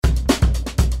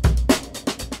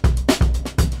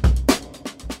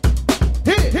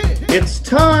It's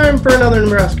time for another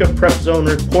Nebraska Prep Zone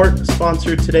report,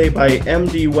 sponsored today by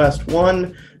MD West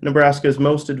One, Nebraska's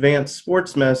most advanced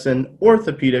sports medicine,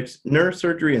 orthopedics,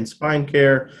 neurosurgery, and spine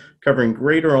care, covering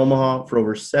Greater Omaha for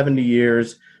over 70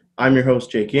 years. I'm your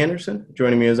host, Jake Anderson.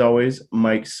 Joining me as always,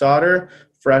 Mike Sauter,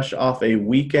 fresh off a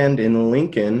weekend in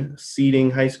Lincoln,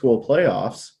 seeding high school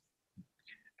playoffs.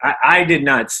 I did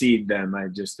not seed them. I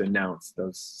just announced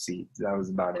those seeds. That was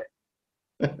about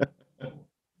it.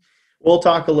 We'll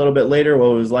talk a little bit later what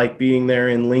it was like being there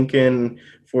in Lincoln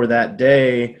for that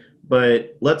day,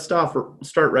 but let's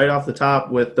start right off the top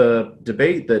with the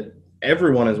debate that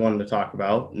everyone has wanted to talk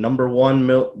about. Number one,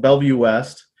 Bellevue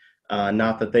West.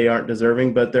 Not that they aren't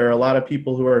deserving, but there are a lot of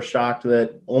people who are shocked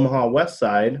that Omaha West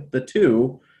Side, the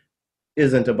two,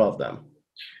 isn't above them.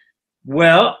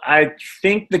 Well, I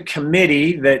think the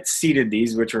committee that seated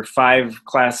these, which were 5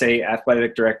 Class A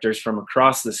athletic directors from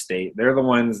across the state, they're the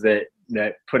ones that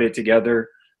put it together.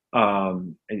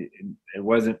 It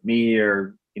wasn't me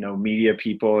or, media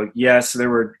people. Yes,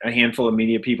 there were a handful of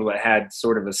media people that had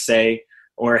sort of a say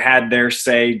or had their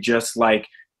say, just like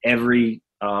every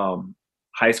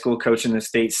high school coach in the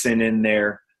state sent in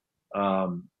their,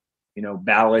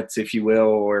 ballots, if you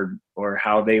will, or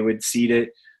how they would seat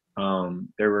it.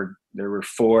 There were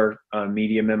 4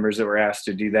 media members that were asked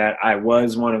to do that. I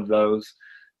was one of those.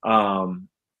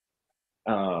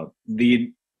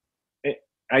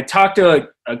 I talked to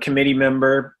a committee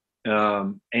member,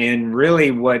 and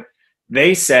really what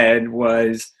they said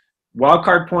was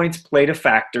wildcard points played a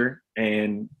factor.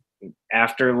 And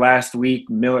after last week,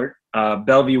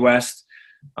 Bellevue West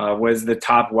was the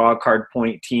top wildcard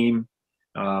point team.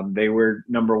 They were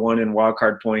number 1 in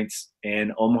wildcard points,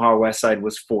 and Omaha Westside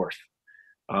was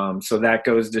 4th. So that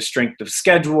goes to strength of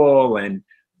schedule and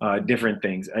different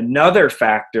things. Another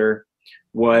factor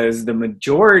was the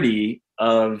majority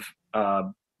of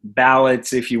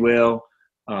ballots, if you will,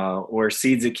 or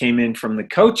seeds that came in from the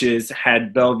coaches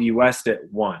had Bellevue West at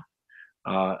 1.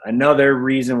 Another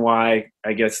reason why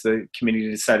I guess the committee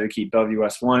decided to keep Bellevue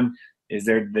West 1 is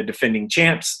they're the defending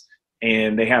champs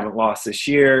and they haven't lost this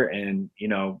year. And,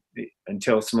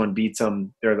 until someone beats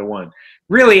them, they're the one.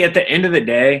 Really, at the end of the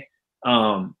day,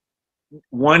 1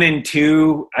 and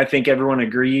 2, I think everyone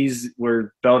agrees,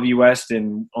 were Bellevue West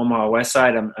and Omaha West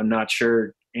Side. I'm not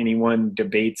sure anyone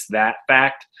debates that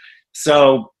fact.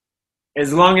 So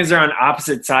as long as they're on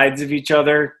opposite sides of each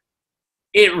other,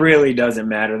 it really doesn't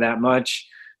matter that much.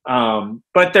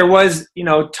 But there was,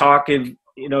 talk of,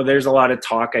 there's a lot of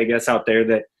talk, I guess, out there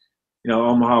that,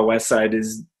 Omaha West Side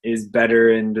is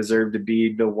better and deserved to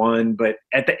be the one. But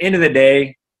at the end of the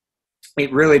day,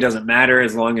 it really doesn't matter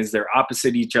as long as they're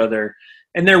opposite each other.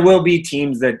 And there will be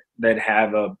teams that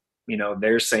have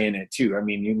they're saying it too. I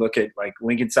mean, you look at like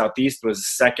Lincoln Southeast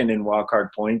was 2nd in wildcard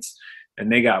points, and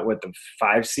they got the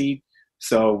 5 seed.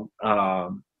 So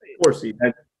 4 seed.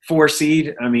 4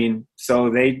 seed. I mean, so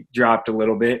they dropped a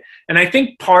little bit. And I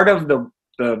think part of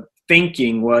the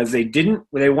thinking was they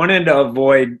wanted to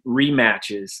avoid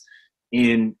rematches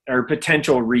or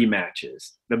potential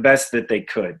rematches the best that they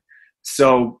could.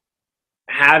 So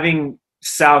having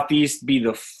Southeast be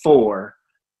the 4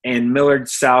 and Millard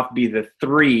South be the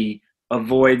 3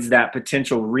 avoids that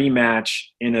potential rematch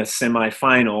in a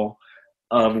semifinal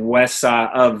of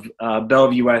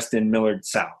Bellevue West and Millard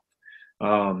South.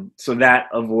 So that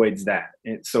avoids that.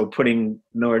 And so putting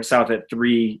Millard South at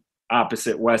 3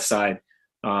 opposite West Side,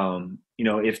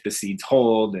 if the seeds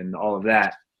hold and all of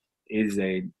that is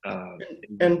and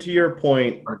to your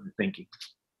point, thinking.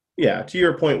 Yeah, to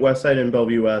your point, Westside and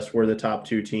Bellevue West were the top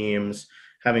 2 teams.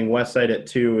 Having Westside at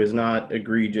 2 is not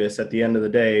egregious. At the end of the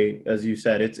day, as you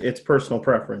said, it's personal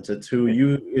preference. It's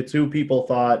who people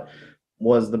thought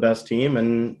was the best team,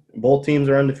 and both teams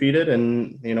are undefeated,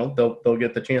 and they'll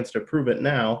get the chance to prove it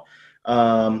now.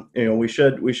 We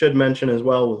should mention as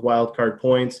well with wild card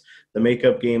points, the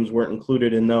makeup games weren't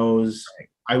included in those.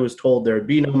 I was told there'd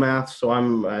be no math, so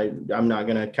I'm not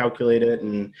going to calculate it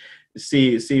and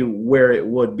see where it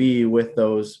would be with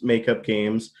those makeup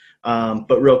games.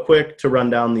 But real quick, to run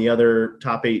down the other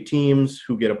top 8 teams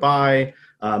who get a bye.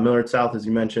 Millard South, as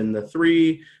you mentioned, the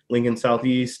 3. Lincoln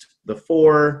Southeast, the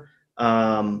 4.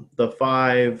 The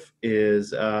 5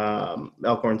 is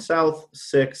Elkhorn South.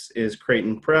 6 is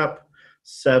Creighton Prep.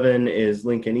 7 is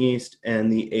Lincoln East.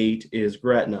 And the 8 is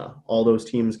Gretna. All those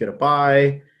teams get a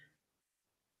bye.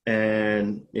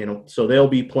 And, so they'll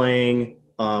be playing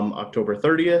October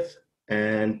 30th.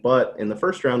 But in the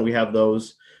first round, we have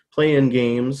those play-in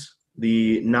games,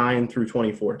 the 9 through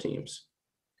 24 teams.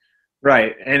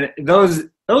 Right. And those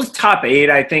top 8,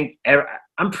 I think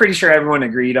I'm pretty sure everyone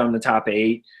agreed on the top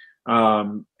 8.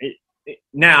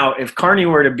 now if Kearney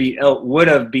were to would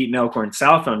have beaten Elkhorn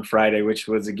South on Friday, which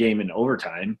was a game in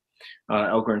overtime,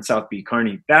 Elkhorn South beat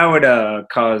Kearney, that would have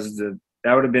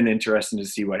that would have been interesting to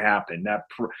see what happened.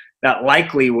 That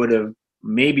likely would have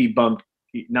maybe bumped,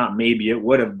 not maybe, it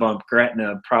would have bumped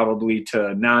Gretna probably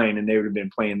to 9, and they would have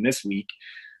been playing this week.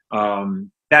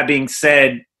 That being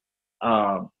said,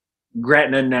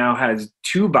 Gretna now has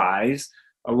 2 byes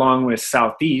along with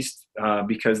Southeast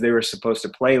because they were supposed to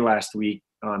play last week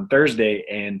on Thursday,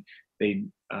 and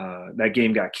that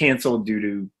game got canceled due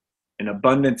to an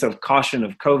abundance of caution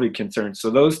of COVID concerns.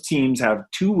 So those teams have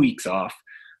 2 weeks off.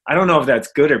 I don't know if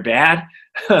that's good or bad,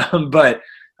 but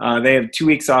they have 2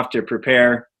 weeks off to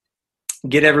prepare,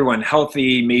 get everyone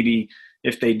healthy. Maybe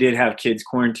if they did have kids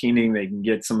quarantining, they can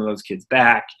get some of those kids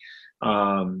back.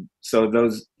 So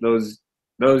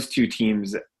those 2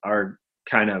 teams are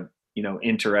kind of,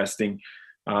 interesting.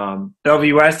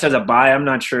 Bellevue West has a bye. I'm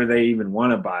not sure they even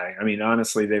want to bye. I mean,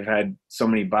 honestly, they've had so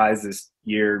many byes this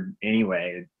year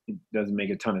anyway. It doesn't make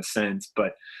a ton of sense.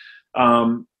 But,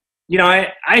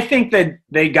 I think that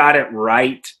they got it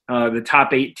right. The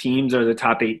top 8 teams are the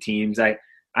top 8 teams. I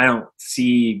don't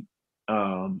see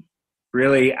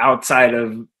really outside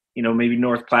of, maybe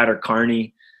North Platte or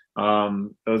Kearney.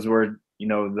 Those were,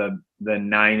 the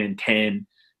 9 and 10.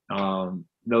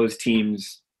 Those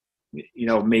teams,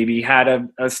 maybe had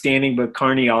a standing, but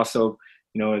Kearney also,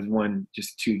 has won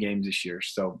just 2 games this year.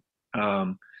 So,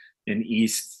 and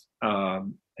East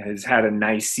has had a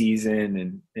nice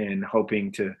season and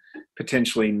hoping to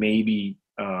potentially maybe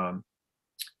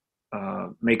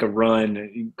make a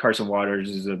run. Carson Waters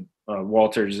is Noah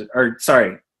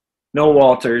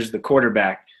Walters, the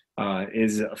quarterback,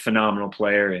 is a phenomenal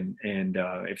player, and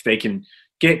if they can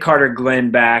get Carter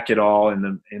Glenn back at all in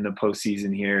the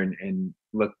postseason here and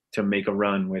look to make a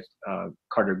run with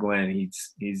Carter Glenn,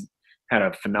 he's had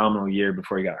a phenomenal year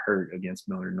before he got hurt against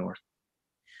Millard North.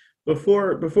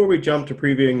 Before we jump to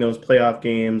previewing those playoff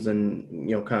games and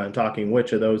kind of talking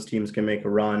which of those teams can make a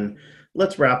run,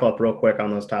 let's wrap up real quick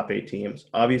on those top 8 teams.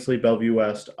 Obviously Bellevue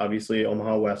West, obviously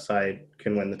Omaha West Side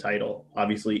can win the title.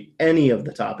 Obviously any of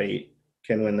the top 8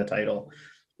 can win the title.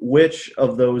 Which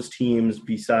of those teams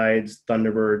besides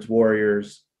Thunderbirds,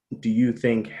 Warriors, do you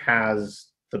think has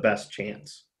the best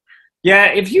chance? Yeah,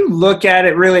 if you look at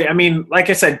it really, I mean,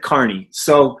 like I said, Kearney.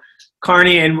 So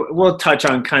Kearney, and we'll touch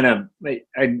on I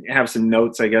have some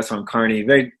notes, I guess, on Kearney.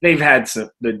 They've had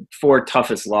the 4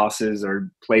 toughest losses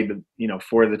or played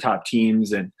 4 of the top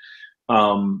teams. And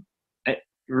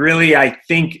really, I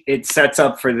think it sets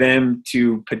up for them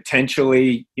to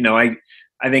potentially, I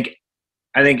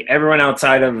think everyone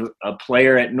outside of a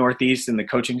player at Northeast and the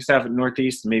coaching staff at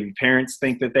Northeast, maybe parents,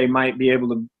 think that they might be able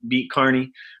to beat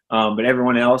Kearney. But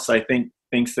everyone else, I think,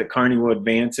 thinks that Kearney will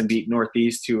advance and beat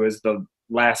Northeast, who is the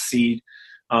last seed.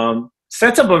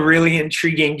 Sets up a really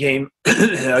intriguing game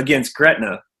against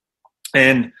Gretna.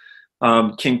 And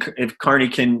if Kearney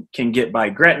can get by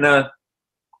Gretna,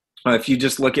 if you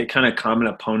just look at kind of common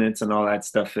opponents and all that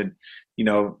stuff, and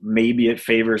maybe it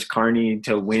favors Kearney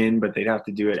to win, but they'd have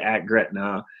to do it at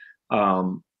Gretna.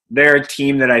 They're a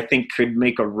team that I think could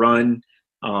make a run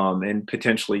and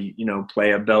potentially,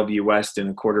 play a Bellevue West in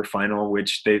a quarterfinal,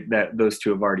 which those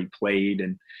 2 have already played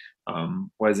and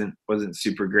wasn't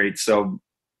super great. So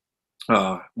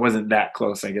wasn't that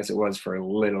close. I guess it was for a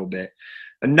little bit.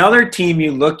 Another team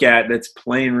you look at that's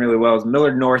playing really well is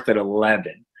Millard North at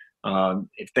 11.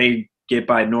 If they get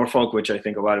by Norfolk, which I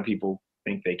think a lot of people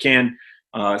think they can,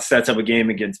 sets up a game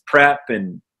against Prep,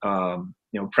 and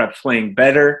Prep playing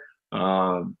better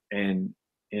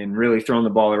and really throwing the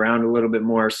ball around a little bit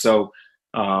more. So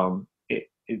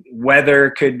weather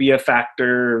could be a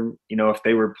factor. If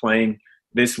they were playing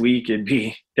this week, it'd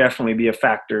definitely be a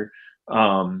factor.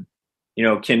 Can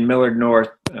Millard North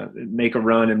make a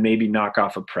run and maybe knock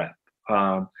off a Prep?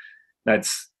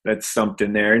 That's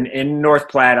something there. And North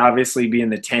Platte obviously being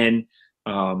the 10,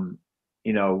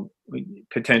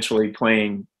 potentially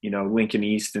playing, Lincoln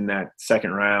East in that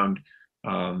second round.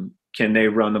 Can they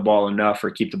run the ball enough or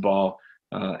keep the ball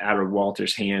out of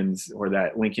Walter's hands, or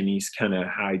that Lincoln East kind of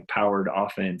high-powered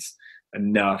offense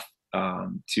enough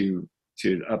to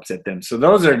upset them? So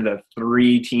those are the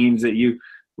 3 teams that you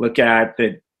look at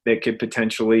that could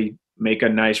potentially make a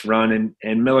nice run.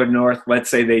 And Millard North, let's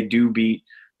say if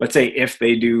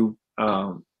they do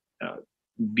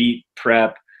beat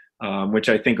Prep, which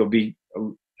I think will be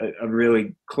a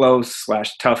really close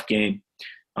 / tough game,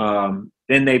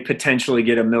 then they potentially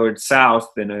get a Millard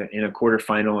South in a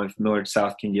quarterfinal if Millard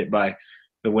South can get by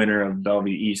the winner of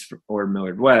Bellevue East or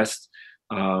Millard West.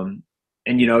 And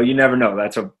you never know.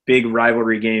 That's a big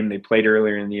rivalry game. They played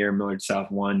earlier in the year. Millard South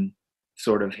won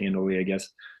sort of handily, I guess.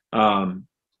 Um,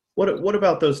 What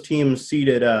about those teams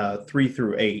seeded 3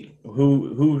 through 8?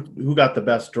 Who got the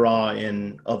best draw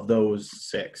in of those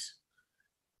 6?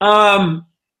 um,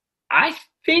 I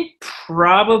think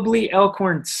probably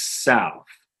Elkhorn South.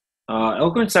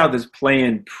 Elkhorn South is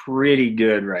playing pretty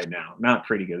good right now. Not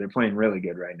pretty good. They're playing really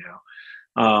good right now.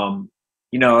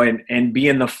 And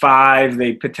being the 5,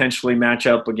 they potentially match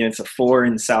up against a 4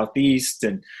 in Southeast,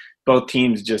 and both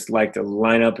teams just like to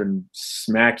line up and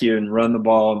smack you and run the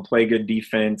ball and play good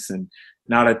defense, and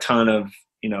not a ton of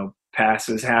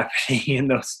passes happening in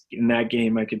that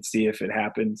game. I could see if it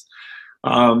happens.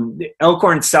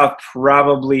 Elkhorn South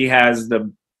probably has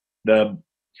the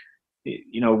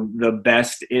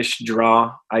best-ish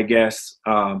draw, I guess,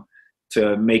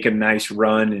 to make a nice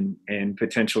run and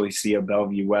potentially see a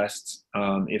Bellevue West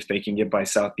if they can get by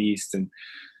Southeast. And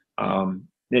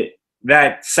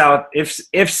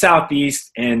if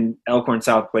Southeast and Elkhorn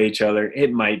South play each other,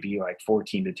 it might be like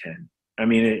 14-10. I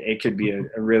mean, it could be a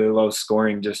really low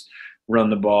scoring, just run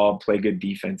the ball, play good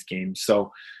defense game.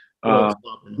 So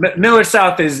Miller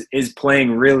South is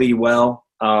playing really well.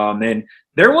 And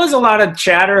there was a lot of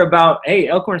chatter about, hey,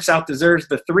 Elkhorn South deserves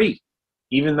the 3,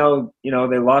 even though,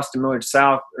 they lost to Millard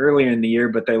South earlier in the year,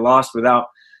 but they lost without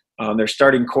their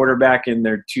starting quarterback and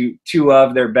their two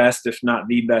of their best, if not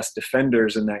the best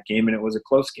defenders in that game. And it was a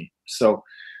close game. So,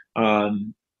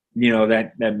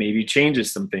 that maybe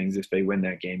changes some things if they win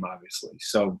that game, obviously.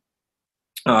 So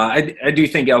I do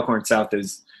think Elkhorn South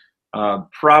is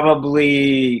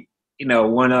probably,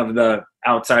 one of the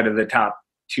outside of the top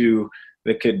 2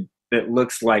 that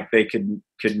looks like they could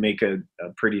make a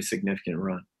pretty significant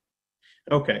run.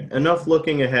 Okay, enough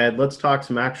looking ahead. Let's talk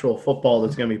some actual football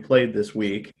that's going to be played this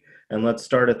week. And let's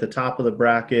start at the top of the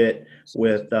bracket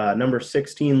with number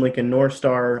 16, Lincoln North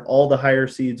Star. All the higher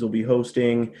seeds will be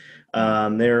hosting.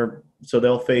 So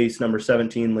they'll face number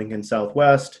 17, Lincoln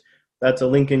Southwest. That's a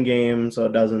Lincoln game, so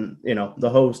it doesn't, the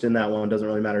host in that one doesn't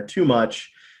really matter too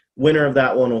much. Winner of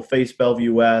that one will face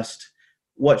Bellevue West.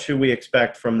 What should we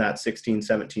expect from that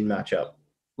 16-17 matchup?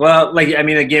 Well,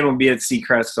 the game will be at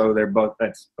Seacrest, so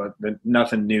that's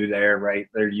nothing new there, right?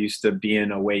 They're used to being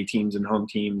away teams and home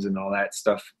teams and all that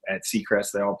stuff at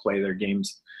Seacrest. They all play their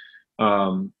games,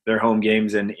 their home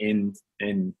games and in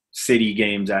city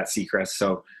games at Seacrest.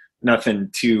 So nothing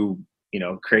too,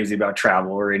 crazy about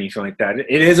travel or anything like that.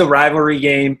 It is a rivalry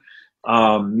game.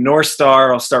 North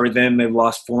Star, I'll start with them. They've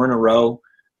lost 4 in a row.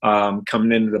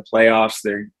 Coming into the playoffs,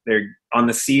 they're on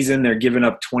the season, they're giving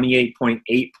up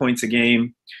 28.8 points a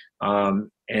game,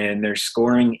 and they're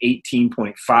scoring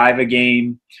 18.5 a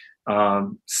game.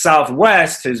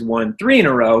 Southwest has won 3 in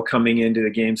a row coming into the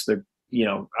game, so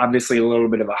they're obviously a little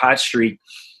bit of a hot streak.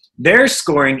 They're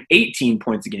scoring 18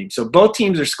 points a game, so both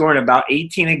teams are scoring about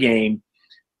 18 a game.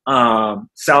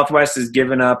 Southwest has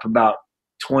given up about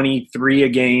 23 a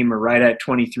game, or right at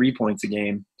 23 points a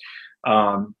game.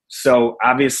 So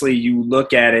obviously you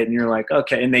look at it and you're like,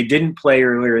 okay, and they didn't play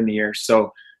earlier in the year.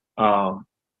 So,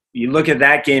 you look at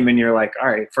that game and you're like, all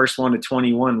right, first 1 to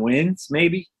 21 wins,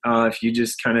 maybe, if you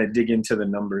just kind of dig into the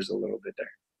numbers a little bit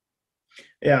there.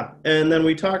 Yeah. And then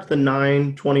we talked the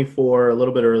 9-24 a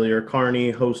little bit earlier,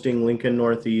 Kearney hosting Lincoln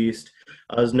Northeast.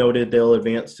 As noted, they'll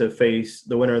advance to face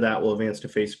the winner of that will advance to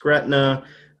face Gretna.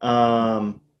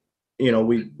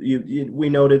 We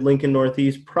noted Lincoln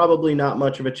Northeast, probably not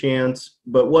much of a chance,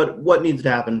 but what needs to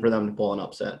happen for them to pull an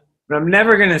upset? I'm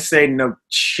never going to say no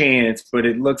chance, but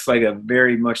it looks like a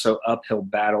very much so uphill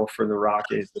battle for the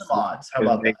Rockets. Odds. How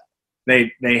about that?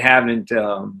 They haven't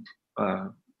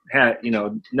had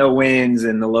no wins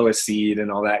and the lowest seed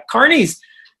and all that. Kearney's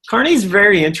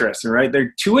very interesting, right?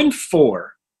 They're 2-4,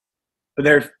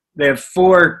 but they have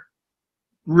 4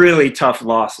 really tough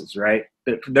losses, right?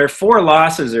 Their 4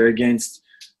 losses are against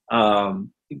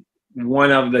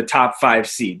one of the top 5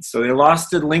 seeds. So they lost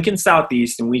to Lincoln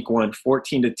Southeast in week 1,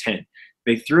 14-10.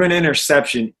 They threw an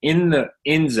interception in the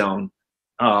end zone,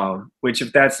 which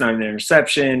if that's not an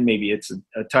interception, maybe it's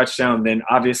a touchdown, then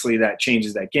obviously that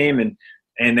changes that game.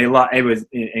 And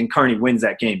Kearney wins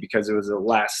that game because it was a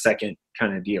last second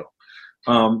kind of deal.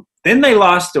 Then they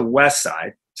lost to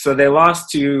Westside. So they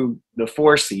lost to the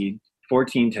 4 seed,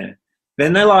 14-10.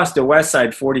 Then they lost to Westside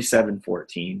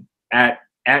 47-14 at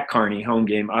Kearney, home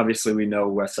game. Obviously, we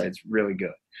know Westside's really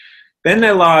good. Then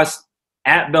they lost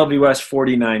at Bellevue West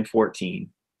 49-14.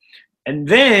 And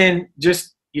then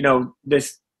just,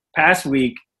 this past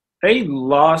week, they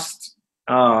lost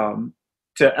to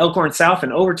Elkhorn South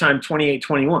in overtime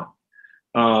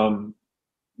 28-21.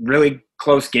 Really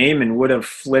close game and would have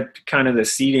flipped kind of the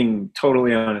seeding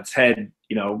totally on its head,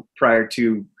 prior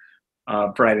to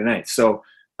Friday night. So,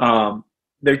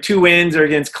 their 2 wins are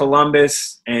against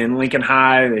Columbus and Lincoln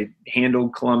High. They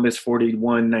handled Columbus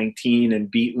 41-19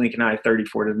 and beat Lincoln High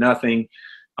 34-0.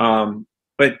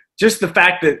 But just the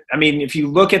fact that, I mean, if you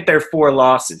look at their 4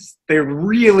 losses, they're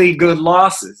really good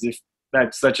losses, if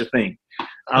that's such a thing.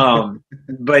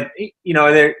 But you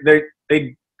know,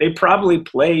 they probably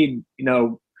played, you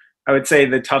know, I would say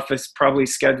the toughest probably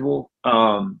schedule,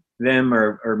 them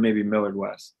or maybe Millard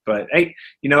West. But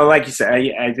you know, like you said,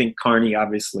 I think Kearney,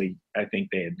 obviously, I think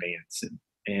they advance,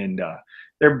 and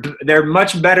they're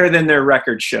much better than their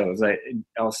record shows.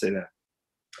 I'll say that.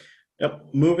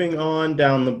 Yep. Moving on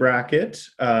down the bracket,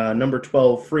 number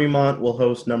 12 Fremont will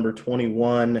host number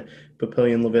 21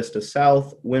 Papillion La Vista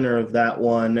South. Winner of that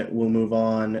one will move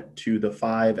on to the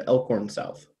 5 Elkhorn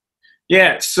South.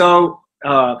 Yeah, so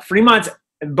Fremont's,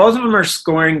 both of them are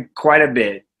scoring quite a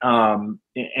bit.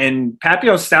 And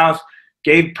Papio South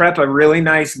gave Prep a really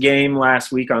nice game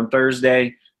last week on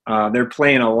Thursday. They're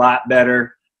playing a lot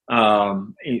better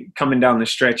coming down the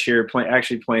stretch here,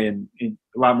 actually playing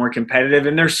a lot more competitive,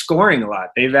 and they're scoring a lot.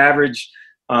 They've averaged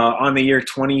on the year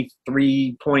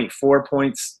 23.4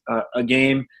 points a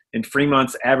game, and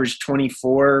Fremont's averaged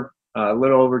 24, a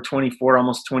little over 24,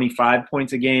 almost 25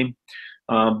 points a game.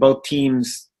 Both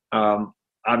teams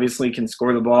obviously can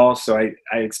score the ball, so I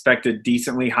expect a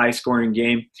decently high-scoring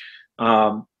game.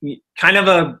 Kind of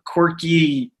a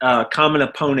quirky common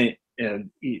opponent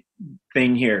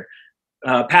thing here.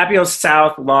 Papio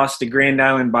South lost to Grand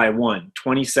Island by 1,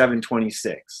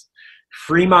 27-26.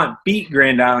 Fremont beat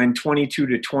Grand Island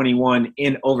 22-21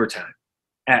 in overtime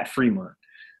at Fremont.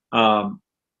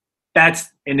 That's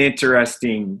an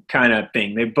interesting kind of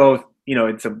thing. They both, you know,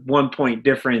 it's a 1-point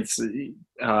difference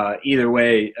either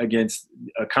way against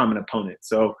a common opponent.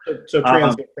 So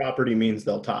transfer property means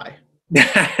they'll tie.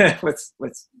 let's.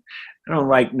 I don't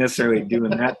like necessarily doing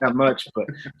that much, but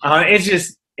it's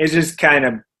just kind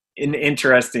of an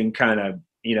interesting kind of,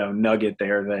 you know, nugget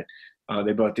there that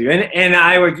they both do, and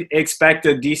I would expect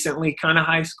a decently kind of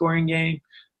high scoring game.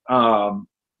 You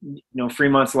know,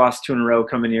 Fremont's lost 2 in a row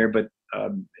coming here, but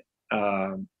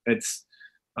it's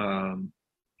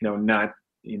you know, not,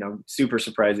 you know, super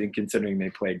surprising considering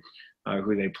they played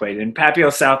who they played. And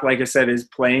Papio South, like I said, is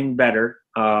playing better,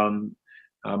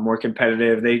 more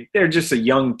competitive. They're just a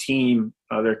young team.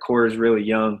 Their core is really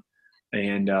young,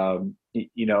 and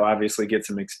you know, obviously get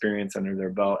some experience under their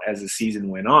belt as the season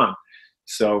went on.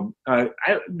 So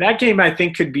that game, I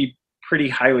think, could be pretty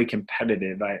highly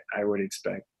competitive, I would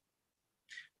expect.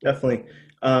 Definitely.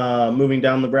 Moving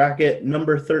down the bracket,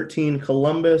 number 13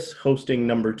 Columbus hosting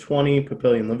number 20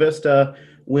 Papillion La Vista.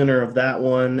 Winner of that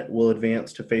one will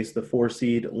advance to face the 4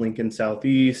 seed Lincoln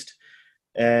Southeast.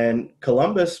 And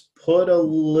Columbus put a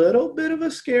little bit of a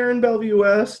scare in Bellevue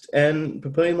West, and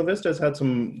Papillion La Vista has had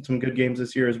some good games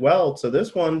this year as well. So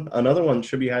this one, another one,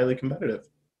 should be highly competitive.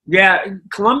 Yeah,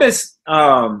 Columbus.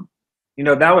 You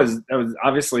know, that was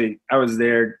obviously, I was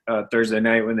there Thursday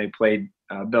night when they played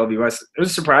Bellevue West. It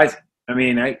was surprising. I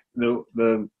mean,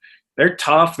 they're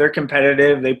tough, they're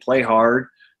competitive, they play hard,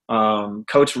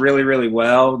 coach really, really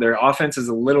well. Their offense is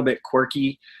a little bit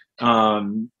quirky,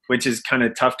 which is kind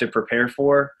of tough to prepare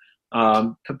for.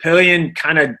 Papillion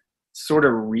kind of sort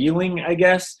of reeling, I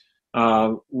guess,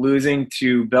 losing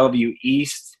to Bellevue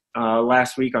East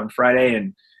last week on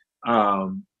Friday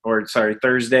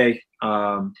Thursday.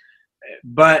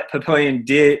 But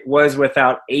Papillion was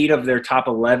without 8 of their top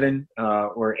 11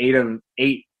 or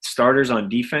 8 starters on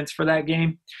defense for that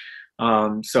game.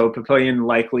 So Papillion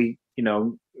likely, you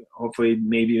know, hopefully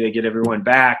maybe they get everyone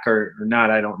back or not,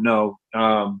 I don't know.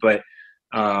 But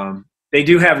they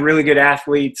do have really good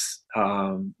athletes.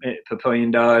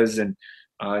 Papillion does, and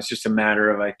it's just a matter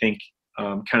of, I think,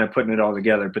 kind of putting it all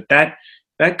together. But that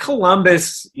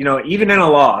Columbus, you know, even in a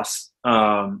loss,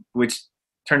 which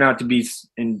turned out to be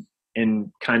in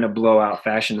kind of blowout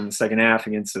fashion in the second half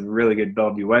against a really good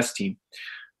Bellevue West team,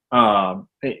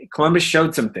 Columbus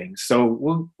showed some things.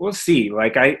 So we'll see.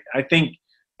 Like I think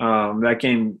that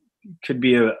game could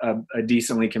be a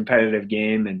decently competitive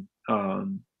game,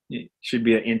 and it should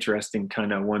be an interesting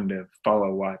kind of one to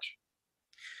watch.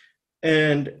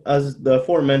 And as the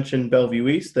aforementioned Bellevue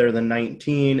East, they're the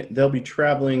 19. They'll be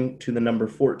traveling to the number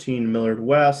 14 Millard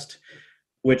West,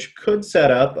 which could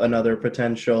set up another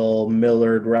potential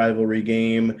Millard rivalry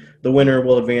game. The winner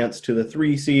will advance to the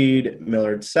 3 seed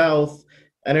Millard South.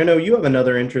 And I know you have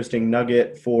another interesting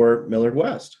nugget for Millard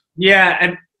West. Yeah,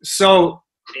 and so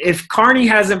if Kearney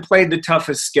hasn't played the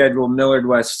toughest schedule, Millard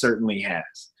West certainly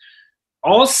has.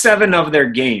 All 7 of their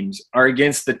games are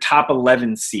against the top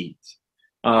 11 seeds.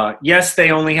 Yes, they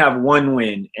only have 1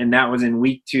 win, and that was in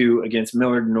week 2 against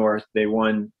Millard North. They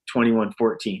won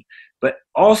 21-14. But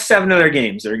all 7 of their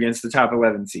games are against the top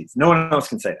 11 seeds. No one else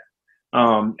can say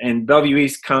that. And Bellevue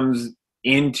East comes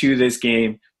into this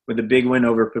game with a big win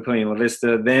over Papillion La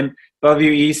Vista. Then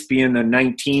Bellevue East being the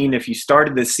 19, if you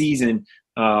started the season,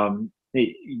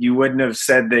 you wouldn't have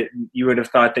said that. You would have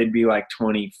thought they'd be like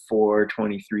 24,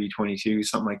 23, 22,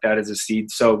 something like that as a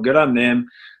seed. So good on them.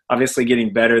 Obviously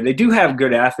getting better. They do have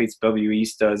good athletes, Bellevue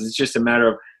East does. It's just a matter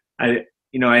of, I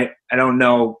don't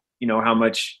know, how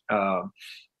much,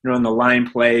 in the line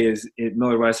play is.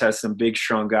 Millard West has some big,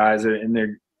 strong guys, and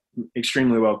they're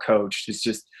extremely well coached. It's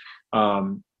just,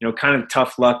 kind of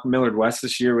tough luck Millard West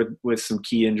this year with some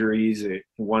key injuries.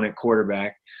 One at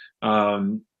quarterback.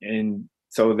 And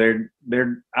so they're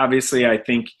obviously, I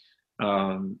think,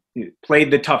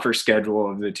 played the tougher schedule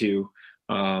of the two.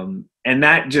 And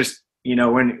that just,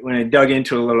 when I dug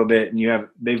into it a little bit, and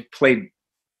they've played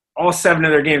all 7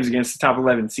 of their games against the top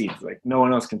 11 seeds. Like, no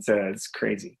one else can say that. It's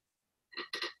crazy.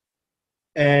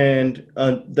 And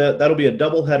that'll be a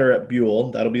doubleheader at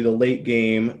Buell. That'll be the late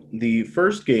game. The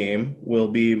first game will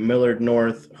be Millard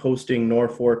North hosting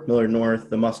Norfolk. Millard North,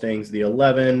 the Mustangs, the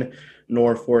 11,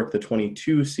 Norfolk, the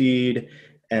 22 seed,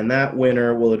 and that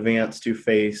winner will advance to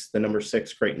face the number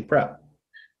 6 Creighton Prep.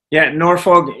 Yeah,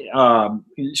 Norfolk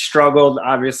struggled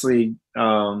obviously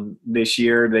this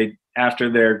year. After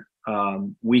their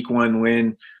week 1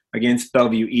 win against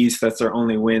Bellevue East, that's their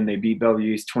only win. They beat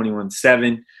Bellevue East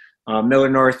 21-7.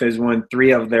 Millard North has won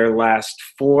 3 of their last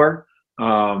 4,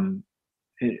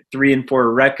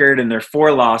 3-4 record, and their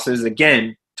 4 losses.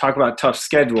 Again, talk about tough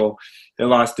schedule. They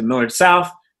lost to Millard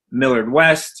South, Millard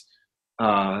West,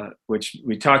 which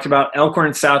we talked about.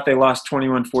 Elkhorn South, they lost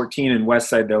 21-14, and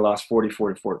Westside, they lost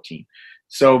 44-14.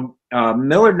 So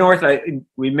Millard North,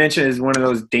 we mentioned, is one of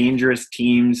those dangerous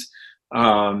teams.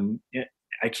 I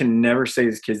can never say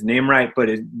this kid's name right, but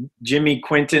Jimmy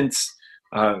Quintance.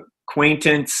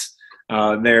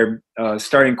 Their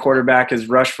starting quarterback has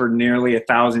rushed for nearly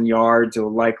 1,000 yards.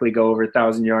 He'll likely go over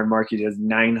 1,000-yard mark. He has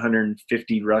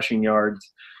 950 rushing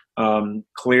yards.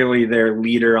 Clearly their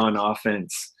leader on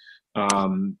offense. I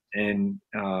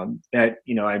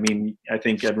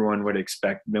think everyone would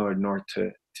expect Millard North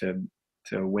to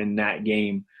win that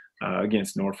game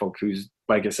against Norfolk, who's,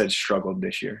 like I said, struggled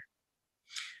this year.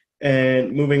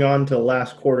 And moving on to the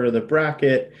last quarter of the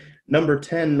bracket, number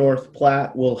 10 North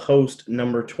Platte will host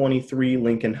number 23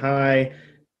 Lincoln High,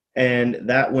 and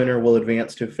that winner will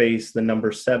advance to face the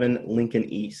number 7 Lincoln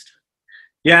East.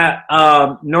 Yeah,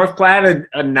 North Platte,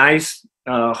 a nice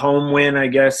home win, I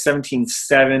guess,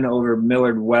 17-7 over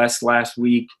Millard West last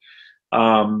week.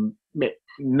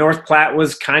 North Platte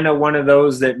was kind of one of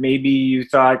those that maybe you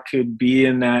thought could be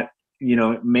in that,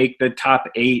 make the top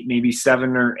 8, maybe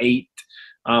 7 or 8.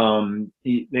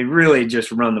 They really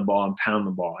just run the ball and pound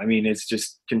the ball. I mean, it's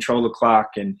just control the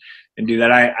clock and do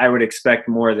that. I would expect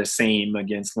more of the same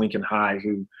against Lincoln High,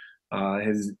 who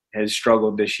has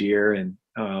struggled this year and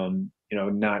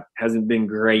hasn't been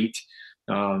great.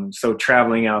 So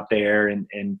traveling out there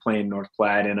and playing North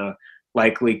Platte in a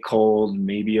likely cold,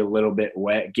 maybe a little bit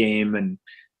wet game, and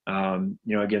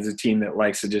against a team that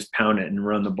likes to just pound it and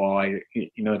run the ball,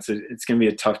 it's going to be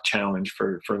a tough challenge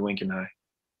for Lincoln High.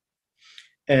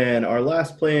 And our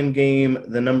last play-in game,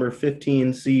 the number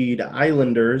 15 seed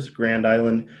Islanders, Grand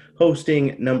Island,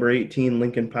 hosting number 18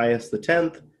 Lincoln Pius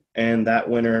X, and that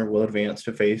winner will advance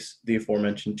to face the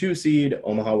aforementioned 2 seed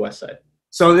Omaha Westside.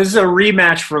 So this is a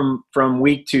rematch from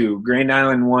week 2. Grand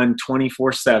Island won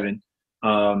 24-7.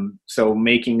 So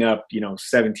making up,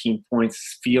 17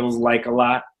 points feels like a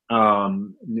lot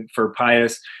for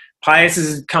Pius. Pius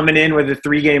is coming in with a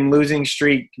 3-game losing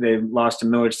streak. They've lost to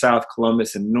Millard South,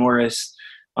 Columbus, and Norris.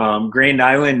 Grand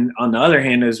Island, on the other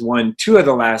hand, has won 2 of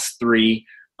the last 3.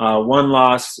 One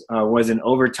loss was in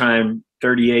overtime,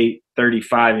 38-35,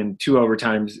 and 2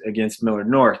 overtimes against Millard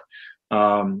North.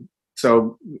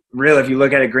 So really, if you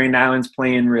look at it, Grand Island's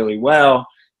playing really well.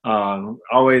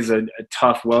 Always a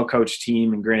tough, well-coached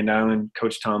team in Grand Island.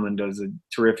 Coach Tomlin does a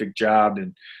terrific job,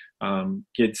 and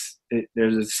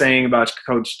there's a saying about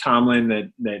Coach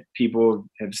Tomlin that people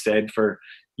have said for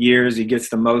years: he gets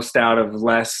the most out of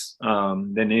less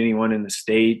than anyone in the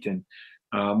state. And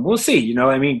we'll see.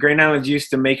 Grand Island's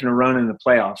used to making a run in the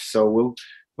playoffs, so we'll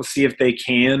see if they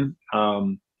can.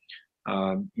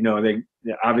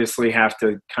 They obviously have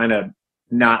to kind of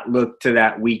not look to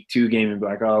that week 2 game and be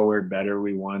like, oh, we're better,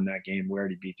 we won that game, we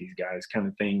already beat these guys, kind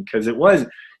of thing. Because it was,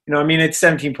 it's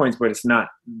 17 points, but it's not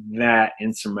that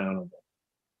insurmountable.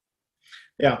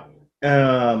 Yeah.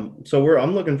 So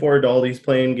I'm looking forward to all these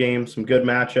playing games, some good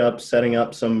matchups, setting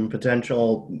up some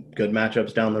potential good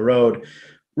matchups down the road.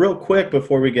 Real quick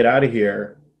before we get out of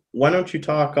here, why don't you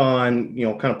talk on,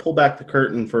 kind of pull back the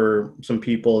curtain for some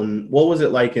people, and what was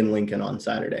it like in Lincoln on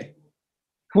Saturday?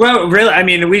 Well, really, I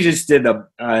mean, we just did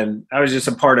I was just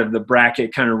a part of the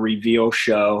bracket kind of reveal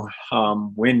show.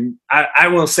 When I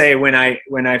will say, when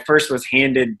I first was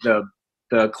handed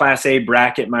the Class A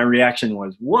bracket, my reaction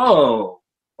was, whoa.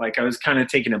 Like, I was kind of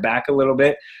taken aback a little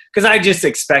bit because I just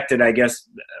expected, I guess,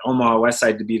 Omaha West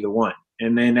Side to be the one.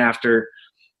 And then after,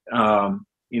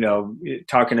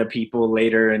 talking to people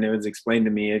later, and it was explained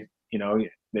to me,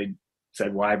 they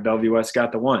said why Bellevue West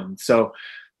got the one. So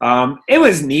it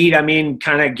was neat. I mean,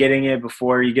 kind of getting it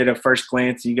before you get a first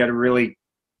glance, you got to really,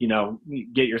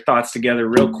 get your thoughts together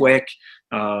real quick,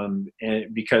 and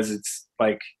because it's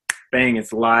like, bang,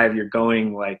 it's live. You're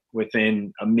going like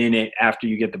within a minute after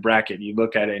you get the bracket. You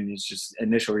look at it and it's just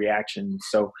initial reaction.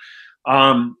 So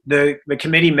the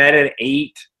committee met at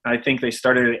 8. I think they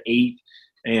started at 8,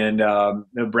 and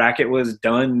the bracket was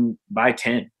done by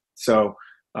 10. So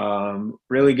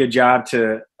really good job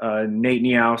to Nate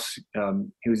Niehaus,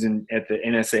 who's at the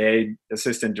NSAA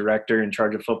assistant director in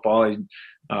charge of football. He,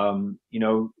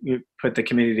 put the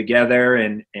committee together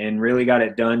and really got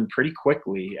it done pretty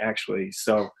quickly, actually.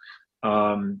 So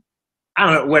I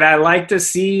don't know, would I like to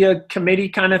see a committee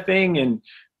kind of thing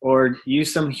or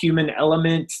use some human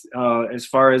element as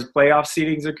far as playoff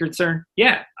seedings are concerned?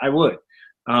 Yeah, I would.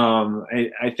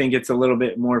 I think it's a little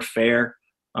bit more fair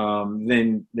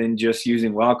than just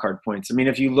using wildcard points. I mean,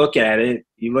 if you look at it,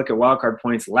 you look at wildcard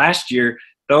points. Last year,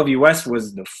 Bellevue West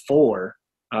was the 4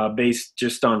 based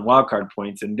just on wildcard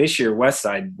points, and this year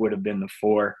Westside would have been the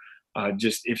 4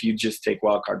 just if you just take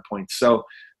wildcard points. So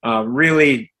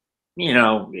really,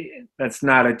 that's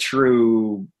not a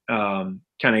true kind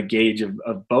of gauge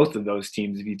of both of those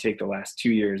teams if you take the last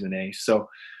 2 years in A. So,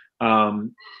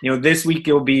 this week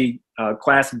it'll be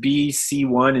Class B,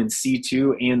 C1, and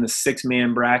C2, and the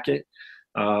 6-man bracket.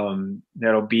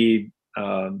 That'll be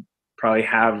probably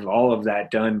have all of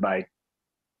that done by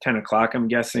 10 o'clock, I'm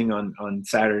guessing, on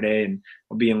Saturday, and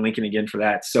we'll be in Lincoln again for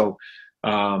that. So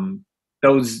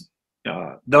those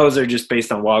are just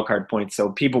based on wildcard points.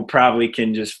 So people probably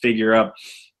can just figure up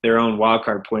their own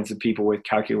wildcard points. Of people with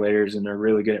calculators and are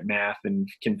really good at math and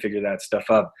can figure that stuff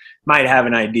up might have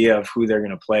an idea of who they're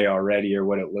going to play already or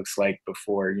what it looks like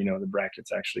before, the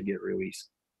brackets actually get released.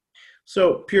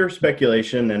 So pure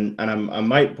speculation, and I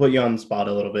might put you on the spot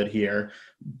a little bit here,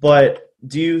 but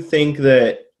do you think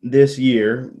that this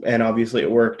year, and obviously it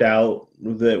worked out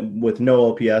that with no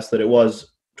OPS, that it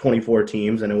was 24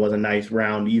 teams and it was a nice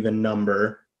round even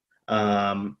number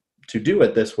to do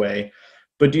it this way,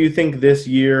 but do you think this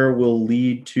year will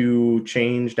lead to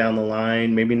change down the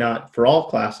line, maybe not for all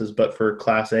classes, but for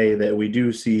Class A, that we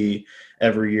do see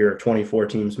every year 24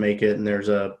 teams make it and there's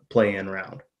a play-in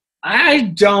round? I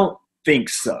don't think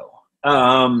so.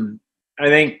 I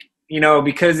think,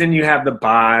 because then you have the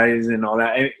buys and all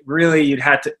that. You'd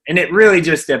have to, and it really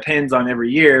just depends on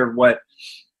every year what,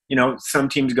 some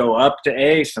teams go up to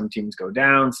A, some teams go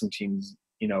down, some teams,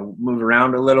 move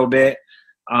around a little bit.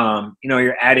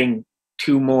 You're adding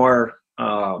 2 more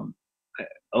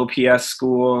OPS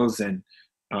schools, and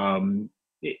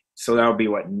so that'll be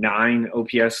 9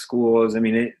 OPS schools. I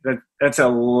mean, that's a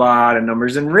lot of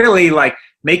numbers, and really, like,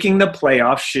 making the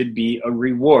playoffs should be a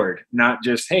reward, not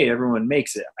just, hey, everyone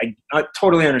makes it. I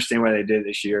totally understand why they did it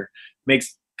this year.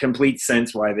 Makes complete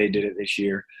sense why they did it this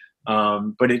year.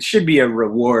 But it should be a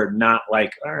reward, not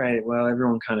like, all right, well,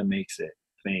 everyone kind of makes it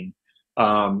thing.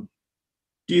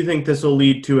 Do you think this will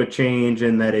lead to a change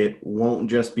in that it won't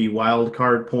just be wild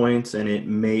card points, and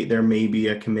there may be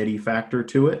a committee factor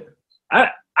to it?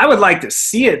 I would like to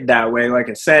see it that way. Like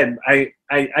I said, I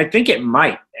think it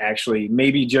might actually,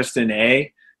 maybe just an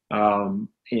A. I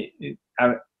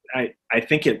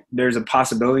think there's a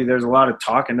possibility. There's a lot of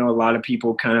talk. I know a lot of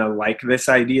people kind of like this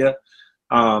idea.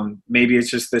 Maybe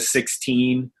it's just the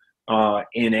 16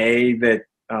 in A that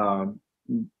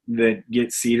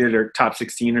get seeded, or top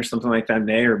 16 or something like that in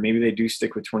A, or maybe they do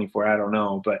stick with 24. I don't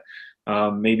know, but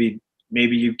maybe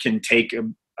you can take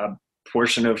a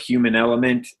portion of human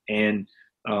element and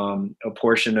a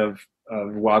portion of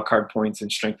wild card points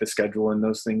and strength of schedule and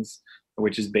those things,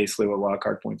 which is basically what wild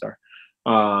card points are.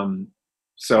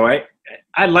 So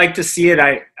I'd like to see it.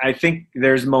 I think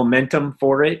there's momentum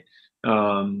for it.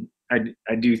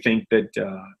 I do think that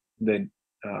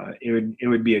it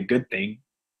would be a good thing.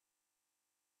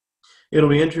 It'll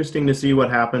be interesting to see what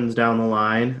happens down the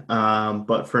line.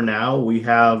 But for now, we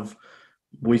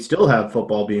still have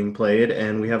football being played,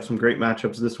 and we have some great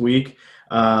matchups this week.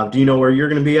 Do you know where you're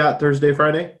going to be at Thursday,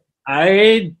 Friday?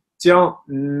 I don't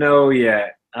know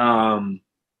yet.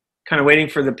 Kind of waiting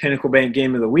for the Pinnacle Bank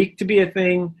game of the week to be a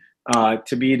thing.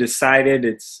 to be decided.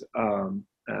 It's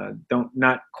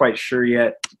not quite sure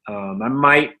yet. I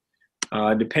might,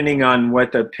 depending on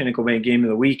what the Pinnacle Bank game of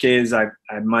the week is, I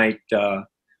might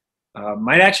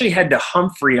actually head to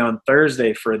Humphrey on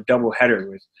Thursday for a doubleheader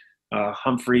with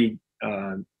Humphrey,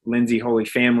 Lindsay Holy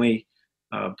Family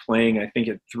playing, I think,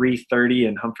 at 3:30,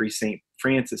 and Humphrey St.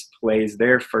 Francis plays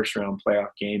their first round playoff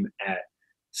game at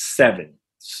 7.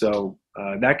 So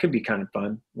that could be kind of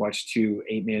fun. Watch 2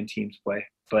 8-man teams play,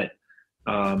 but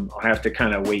I'll have to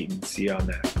kind of wait and see on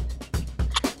that.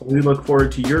 We look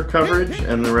forward to your coverage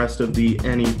and the rest of the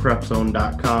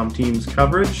anyprepzone.com team's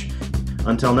coverage.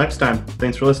 Until next time,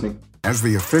 thanks for listening. As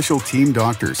the official team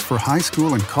doctors for high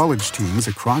school and college teams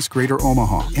across Greater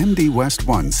Omaha, MD West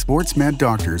One Sports Med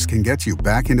Doctors can get you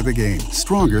back into the game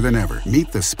stronger than ever.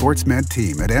 Meet the Sports Med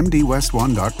team at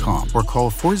mdwest1.com or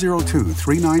call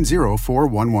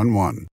 402-390-4111.